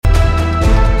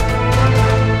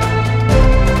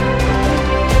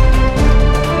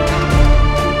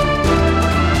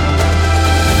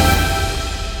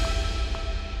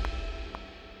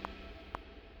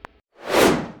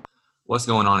What's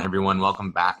going on, everyone?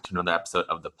 Welcome back to another episode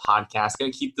of the podcast.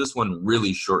 Gonna keep this one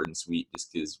really short and sweet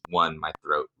just because, one, my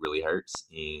throat really hurts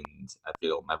and I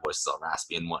feel my voice is all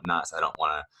raspy and whatnot, so I don't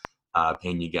want to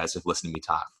pain you guys with listening to me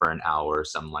talk for an hour or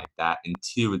something like that. And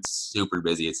two, it's super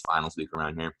busy. It's finals week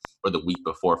around here, or the week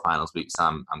before finals week, so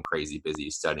I'm crazy busy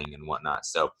studying and whatnot,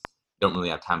 so don't really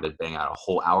have time to bang out a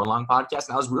whole hour-long podcast.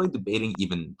 And I was really debating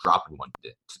even dropping one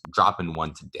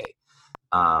today.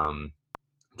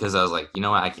 Because I was like, you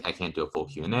know what, I can't do a full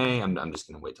Q&A. I'm just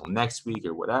going to wait till next week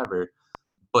or whatever.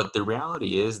 But the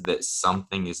reality is that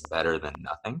something is better than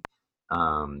nothing.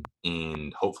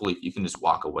 And hopefully if you can just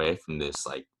walk away from this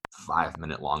like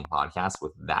 5-minute long podcast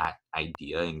with that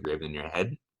idea engraved in your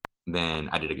head, then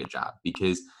I did a good job.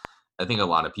 Because I think a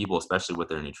lot of people, especially with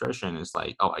their nutrition, is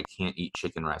like, oh, I can't eat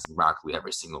chicken, rice, and broccoli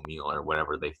every single meal or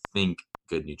whatever they think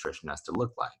good nutrition has to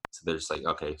look like. So they're just like,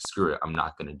 okay, screw it. I'm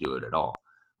not going to do it at all.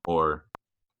 Or,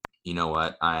 you know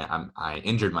what, I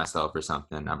injured myself or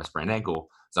something, I have a sprained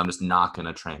ankle, so I'm just not going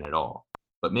to train at all.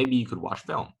 But maybe you could watch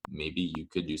film. Maybe you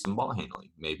could do some ball handling.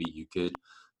 Maybe you could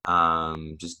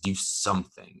just do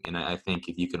something. And I think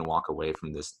if you can walk away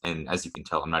from this, and as you can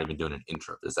tell, I'm not even doing an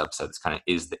intro for this episode. This kind of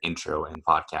is the intro and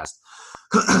podcast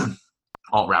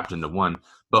all wrapped into one.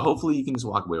 But hopefully you can just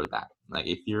walk away with that. Like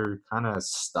if you're kind of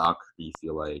stuck, or you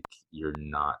feel like you're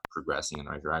not progressing in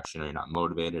the right direction, or you're not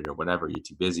motivated or whatever, you're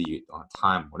too busy, you don't have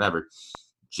time, whatever,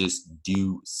 just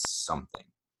do something.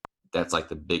 That's like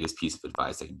the biggest piece of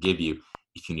advice I can give you.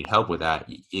 If you need help with that,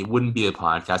 it wouldn't be a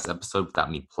podcast episode without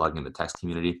me plugging the text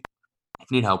community. If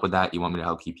you need help with that, you want me to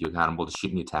help keep you accountable, just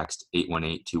shoot me a text,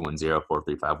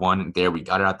 818-210-4351. There, we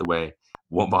got it out the way.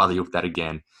 Won't bother you with that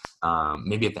again.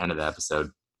 Maybe at the end of the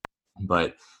episode.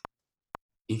 But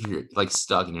if you're like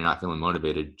stuck and you're not feeling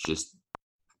motivated, just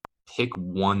pick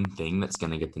one thing that's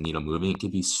going to get the needle moving. It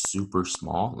could be super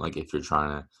small. Like if you're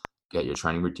trying to get your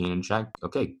training routine in check,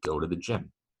 okay, go to the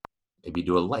gym. Maybe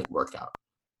do a light workout.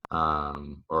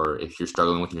 Or if you're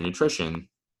struggling with your nutrition,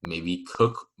 maybe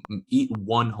eat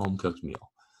one home cooked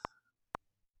meal.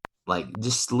 Like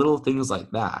just little things like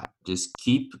that. Just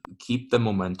keep the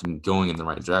momentum going in the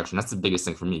right direction. That's the biggest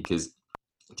thing for me, because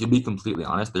to be completely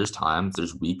honest, there's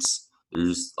weeks,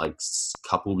 there's like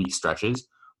couple week stretches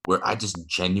where I just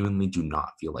genuinely do not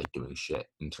feel like doing shit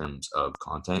in terms of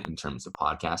content, in terms of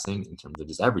podcasting, in terms of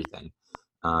just everything.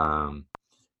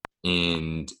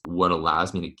 And what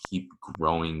allows me to keep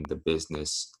growing the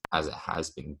business as it has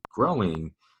been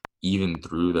growing, even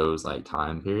through those like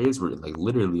time periods where like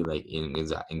literally like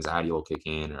anxiety will kick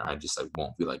in, or I just like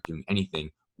won't feel like doing anything.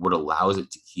 What allows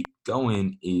it to keep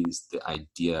going is the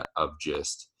idea of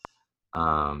just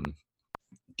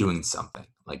doing something,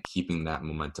 like keeping that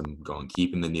momentum going,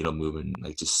 keeping the needle moving,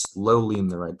 like just slowly in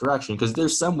the right direction. Because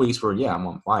there's some weeks where I'm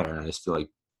on fire and I just feel like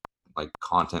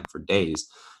content for days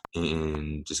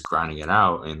and just grinding it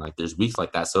out, and like there's weeks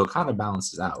like that, so it kind of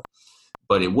balances out.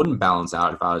 But it wouldn't balance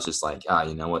out if I was just like,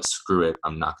 you know what, screw it,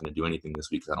 I'm not going to do anything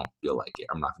this week because I don't feel like it.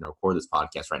 I'm not going to record this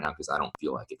podcast right now because I don't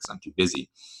feel like it, because I'm too busy.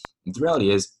 And the reality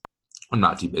is I'm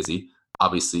not too busy.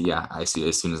 Obviously, I see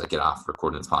as soon as I get off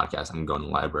recording this podcast, I'm going to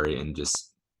the library and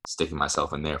just sticking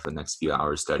myself in there for the next few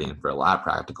hours studying for a lab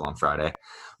practical on Friday.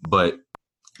 But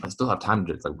I still have time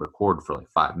to like record for like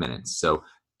 5 minutes. So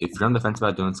if you're on the fence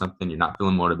about doing something, you're not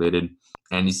feeling motivated,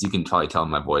 and as you can probably tell in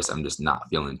my voice, I'm just not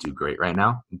feeling too great right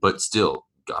now, but still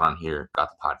got on here, got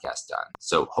the podcast done.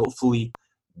 So hopefully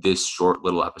this short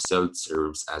little episode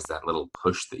serves as that little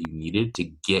push that you needed to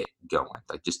get going,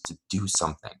 like just to do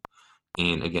something.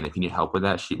 And again, if you need help with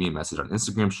that, shoot me a message on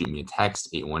Instagram, shoot me a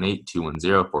text,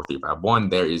 818-210-4351.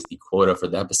 There is the quota for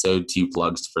the episode, 2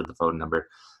 plugs for the phone number.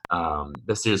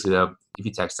 But seriously though, if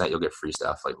you text that, you'll get free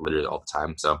stuff like literally all the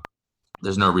time. So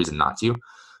there's no reason not to.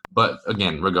 But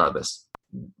again, regardless,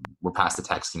 we're past the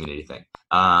text community thing.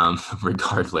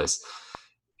 Regardless,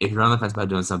 if you're on the fence about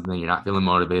doing something, you're not feeling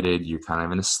motivated, you're kind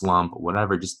of in a slump,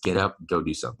 whatever, just get up, go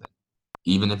do something.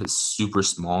 Even if it's super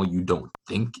small, you don't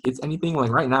think it's anything. Like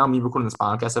right now, me recording this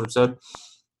podcast episode,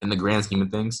 in the grand scheme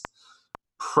of things,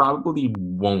 probably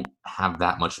won't have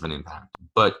that much of an impact.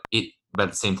 But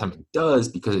at the same time, it does,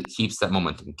 because it keeps that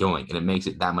momentum going, and it makes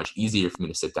it that much easier for me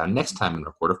to sit down next time and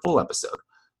record a full episode,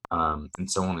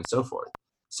 and so on and so forth.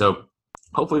 So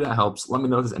hopefully that helps. Let me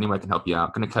know if there's any way I can help you out.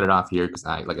 I'm going to cut it off here because,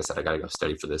 like I said, I got to go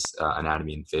study for this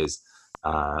anatomy and phys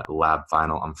lab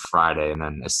final on Friday. And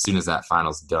then as soon as that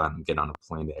final's done, I'm getting on a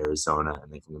plane to Arizona and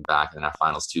then coming back. And then our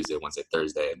finals Tuesday, Wednesday,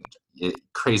 Thursday. And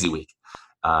crazy week,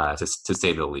 to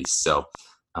say the least. So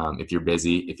if you're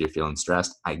busy, if you're feeling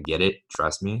stressed, I get it.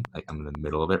 Trust me. Like I'm in the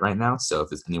middle of it right now. So if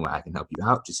there's any way I can help you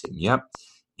out, just hit me up.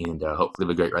 And hopefully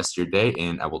have a great rest of your day.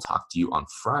 And I will talk to you on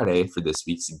Friday for this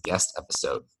week's guest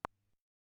episode.